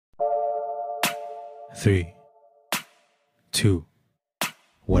3, 2,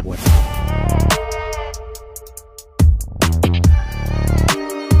 1.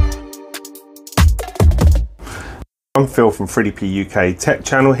 I'm Phil from 3DP UK Tech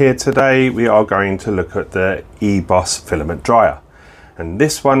Channel here today. We are going to look at the Eibos filament dryer, and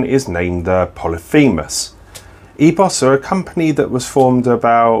this one is named the Polyphemus. Eibos are a company that was formed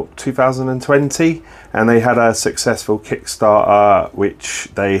about 2020, and they had a successful Kickstarter which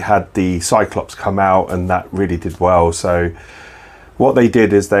they had the Cyclops come out, and that really did well. So what they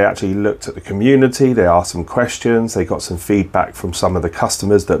did is they actually looked at the community, they asked some questions, they got some feedback from some of the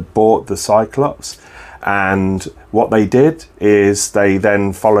customers that bought the Cyclops. And what they did is they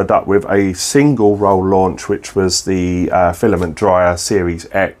then followed up with a single roll launch, which was the Filament Dryer Series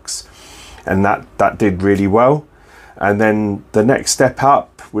X, and that did really well. And then the next step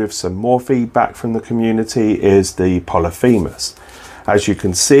up with some more feedback from the community is the Polyphemus. As you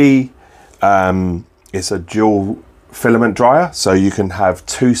can see, it's a dual filament dryer, so you can have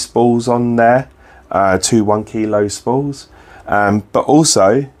two spools on there, two 1 kilo spools, but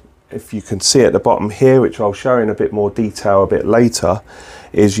also, if you can see at the bottom here, which I'll show in a bit more detail a bit later,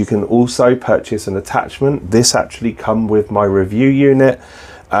 is you can also purchase an attachment. This actually comes with my review unit,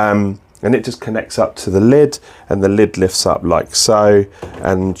 and it just connects up to the lid, and the lid lifts up like so,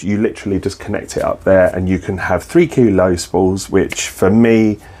 and you literally just connect it up there, and you can have 3 kilo spools, which for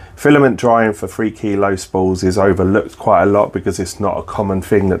me, filament drying for 3 kilo spools is overlooked quite a lot because it's not a common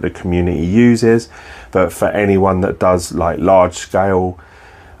thing that the community uses. But for anyone that does like large scale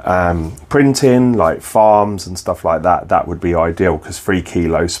printing, like farms and stuff like that, that would be ideal, because 3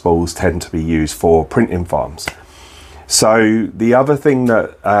 kilo spools tend to be used for printing farms. So the other thing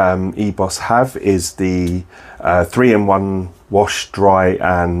that Eibos have is the 3-in-1 wash, dry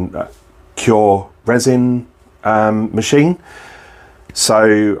and cure resin machine.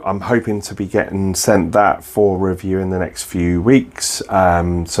 So I'm hoping to be getting sent that for review in the next few weeks,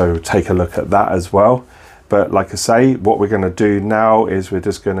 so take a look at that as well. But like I say, what we're going to do now is we're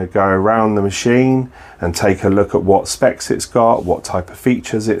just going to go around the machine and take a look at what specs it's got, what type of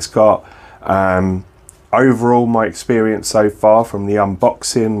features it's got. Overall, my experience so far from the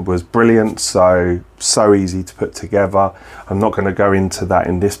unboxing was brilliant, so easy to put together. I'm not going to go into that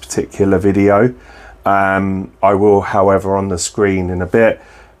in this particular video. I will, however, on the screen in a bit,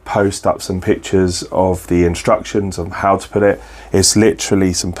 post up some pictures of the instructions on how to put it. It's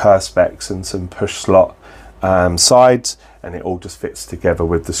literally some perspex and some push slot sides, and it all just fits together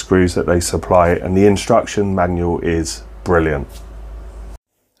with the screws that they supply, and the instruction manual is brilliant.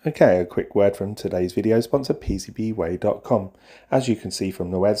 Okay, a quick word from today's video sponsor, PCBWay.com. As you can see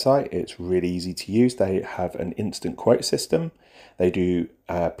from the website, it's really easy to use. They have an instant quote system. They do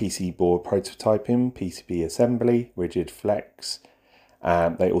PC board prototyping, PCB assembly, rigid flex.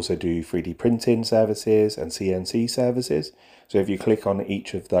 They also do 3D printing services and CNC services. So if you click on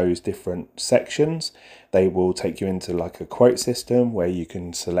each of those different sections, they will take you into like a quote system where you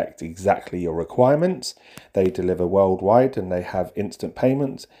can select exactly your requirements. They deliver worldwide and they have instant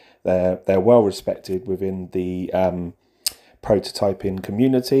payments. They're well respected within the prototyping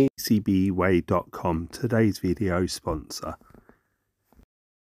community. PCBWay.com, today's video sponsor.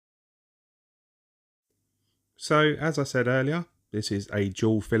 So as I said earlier, this is a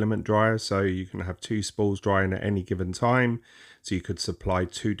dual filament dryer, so you can have two spools drying at any given time. So you could supply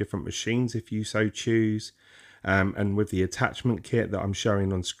two different machines if you so choose. And with the attachment kit that I'm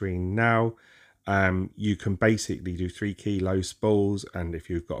showing on screen now, you can basically do 3 kilo spools. And if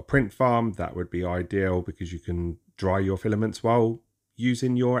you've got a print farm, that would be ideal because you can dry your filaments while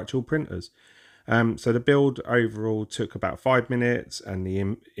using your actual printers. So the build overall took about 5 minutes, and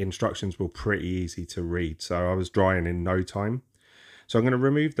the instructions were pretty easy to read. So I was drying in no time. So I'm going to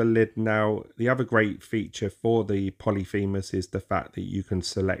remove the lid now. The other great feature for the Polyphemus is the fact that you can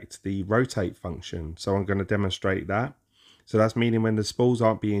select the rotate function. So I'm going to demonstrate that. So that's meaning when the spools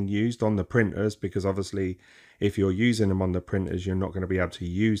aren't being used on the printers, because obviously if you're using them on the printers, you're not going to be able to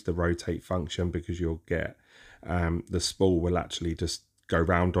use the rotate function, because you'll get the spool will actually just go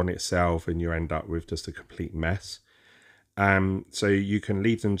round on itself and you end up with just a complete mess. So you can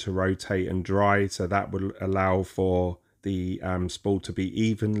leave them to rotate and dry, so that will allow for the spool to be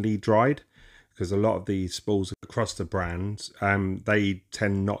evenly dried, because a lot of the spools across the brands, they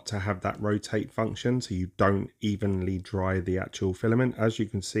tend not to have that rotate function, so you don't evenly dry the actual filament. As you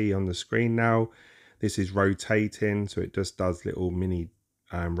can see on the screen now, this is rotating, so it just does little mini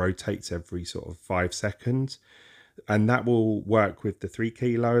rotates every sort of 5 seconds. And that will work with the 3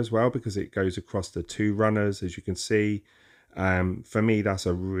 kilo as well, because it goes across the 2 runners, as you can see. For me, that's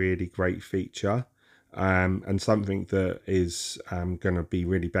a really great feature. and something that is going to be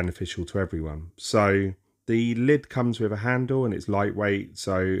really beneficial to everyone. So the lid comes with a handle and it's lightweight.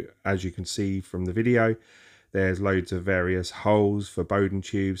 So as you can see from the video, there's loads of various holes for Bowden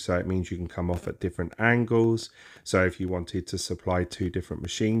tubes, so it means you can come off at different angles. So if you wanted to supply 2 different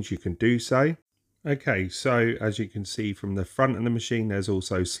machines, you can do so. Okay, so as you can see from the front of the machine, there's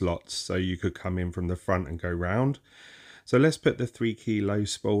also slots, so you could come in from the front and go round. So let's put the 3 kilo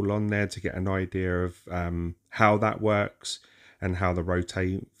spool on there to get an idea of how that works and how the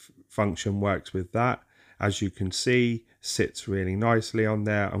rotate function works with that. As you can see, sits really nicely on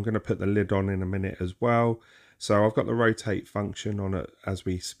there. I'm going to put the lid on in a minute as well. So I've got the rotate function on it as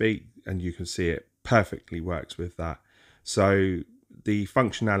we speak, and you can see it perfectly works with that. So the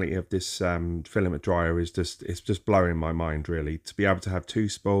functionality of this filament dryer is just blowing my mind, really, to be able to have 2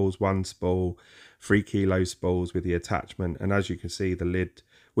 spools, 1 spool, 3 kilo spools with the attachment. And as you can see, the lid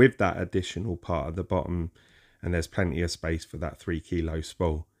with that additional part at the bottom, and there's plenty of space for that 3 kilo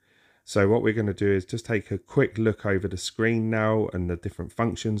spool. So what we're going to do is just take a quick look over the screen now and the different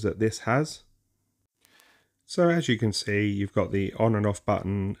functions that this has. So as you can see, you've got the on and off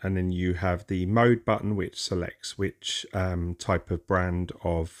button, and then you have the mode button, which selects which type of brand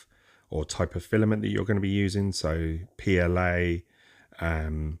of or type of filament that you're going to be using. So PLA,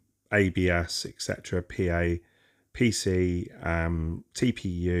 ABS, etc., PA, PC,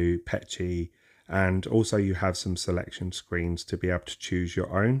 TPU, PETG, and also you have some selection screens to be able to choose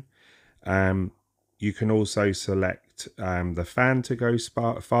your own. You can also select the fan to go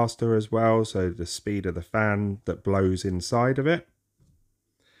faster as well, so the speed of the fan that blows inside of it.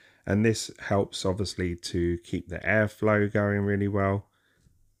 And this helps obviously to keep the airflow going really well.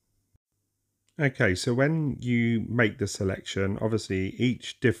 Okay, so when you make the selection, obviously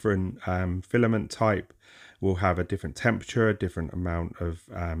each different filament type will have a different temperature, a different amount of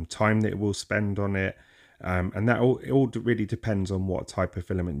time that it will spend on it. And that all really depends on what type of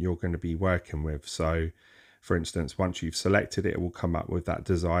filament you're going to be working with. So for instance, once you've selected it, it will come up with that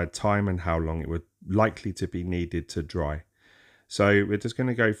desired time and how long it would likely to be needed to dry. So we're just going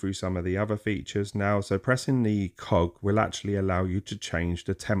to go through some of the other features now. So pressing the cog will actually allow you to change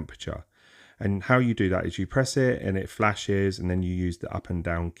the temperature. And how you do that is you press it and it flashes, and then you use the up and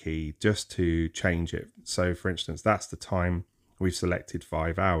down key just to change it. So for instance, that's the time we've selected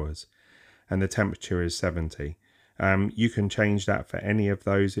 5 hours. And the temperature is 70. You can change that for any of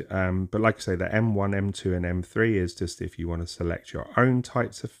those, but like I say, the M1, M2 and M3 is just if you want to select your own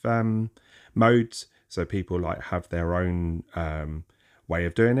types of modes, so people like have their own way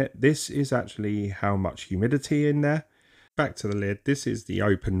of doing it. This is actually how much humidity in there. Back to the lid, this is the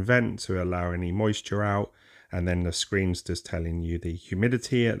open vent to allow any moisture out, and then the screen's just telling you the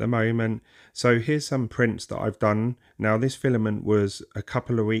humidity at the moment. So here's some prints that I've done. Now this filament was a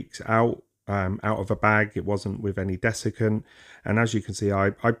couple of weeks out of a bag. It wasn't with any desiccant, and as you can see,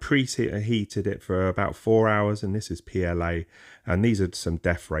 I preheated it for about 4 hours, and this is PLA, and these are some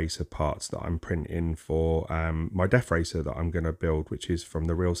Def Racer parts that I'm printing for my Def Racer that I'm going to build, which is from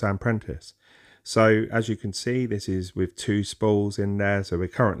the Real Sam Prentice. So as you can see, this is with 2 spools in there, so we're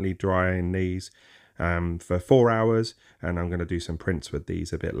currently drying these for 4 hours, and I'm going to do some prints with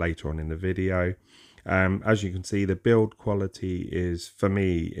these a bit later on in the video. As you can see, the build quality is, for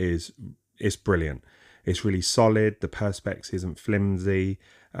me, it's brilliant. It's really solid. The perspex isn't flimsy.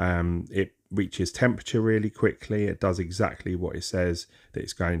 It reaches temperature really quickly. It does exactly what it says that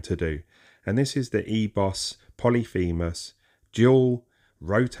it's going to do. And this is the Eibos Polyphemus dual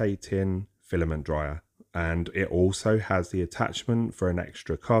rotating filament dryer. And it also has the attachment for an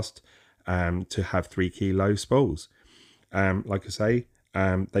extra cost to have 3 kilo spools. Like I say,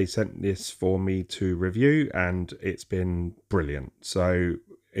 they sent this for me to review, and it's been brilliant. So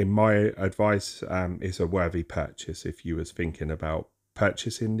in my advice, it's a worthy purchase if you was thinking about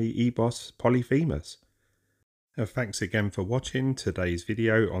purchasing the Eibos Polyphemus. Thanks again for watching today's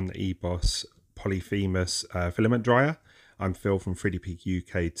video on the Eibos Polyphemus filament dryer. I'm Phil from 3DP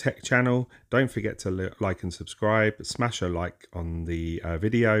UK Tech Channel. Don't forget to like and subscribe, smash a like on the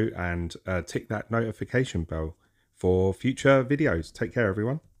video, and tick that notification bell for future videos. Take care,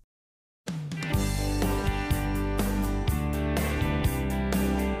 everyone.